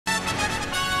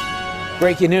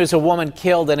Breaking news, a woman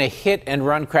killed in a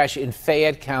hit-and-run crash in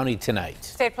Fayette County tonight.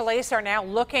 State police are now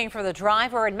looking for the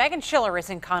driver, and Meghan Schiller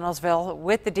is in Connellsville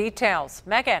with the details.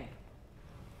 Meghan.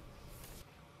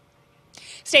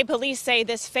 State police say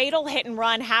this fatal hit and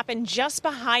run happened just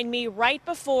behind me right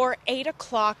before 8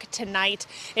 o'clock tonight.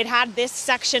 It had this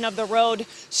section of the road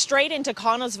straight into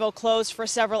Connellsville closed for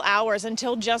several hours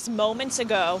until just moments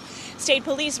ago. State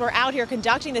police were out here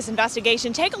conducting this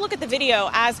investigation. Take a look at the video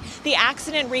as the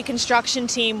accident reconstruction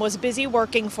team was busy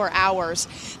working for hours.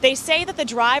 They say that the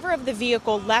driver of the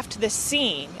vehicle left the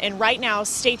scene, and right now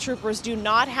state troopers do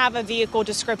not have a vehicle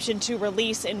description to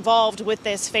release involved with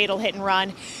this fatal hit and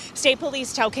run. State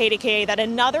police tell KDKA that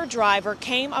another driver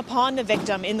came upon the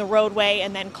victim in the roadway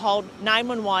and then called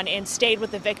 911 and stayed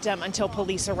with the victim until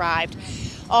police arrived.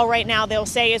 All right now they'll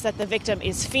say is that the victim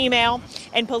is female,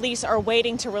 and police are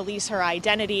waiting to release her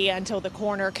identity until the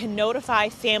coroner can notify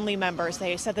family members.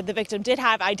 They said that the victim did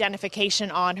have identification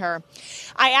on her.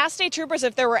 I asked state troopers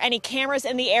if there were any cameras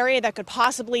in the area that could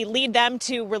possibly lead them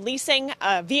to releasing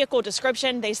a vehicle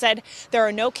description. They said there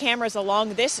are no cameras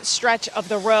along this stretch of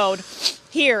the road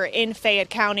here in Fayette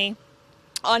County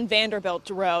on Vanderbilt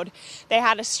Road. They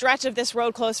had a stretch of this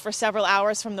road closed for several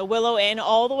hours from the Willow Inn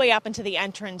all the way up into the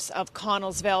entrance of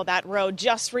Connellsville. That road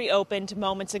just reopened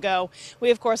moments ago.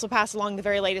 We, of course, will pass along the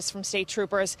very latest from state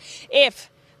troopers. If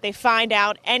they find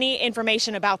out any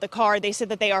information about the car, they said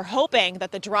that they are hoping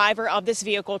that the driver of this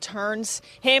vehicle turns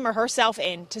him or herself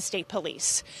in to state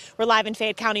police. We're live in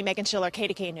Fayette County. Meghan Schiller,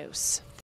 KDKA News.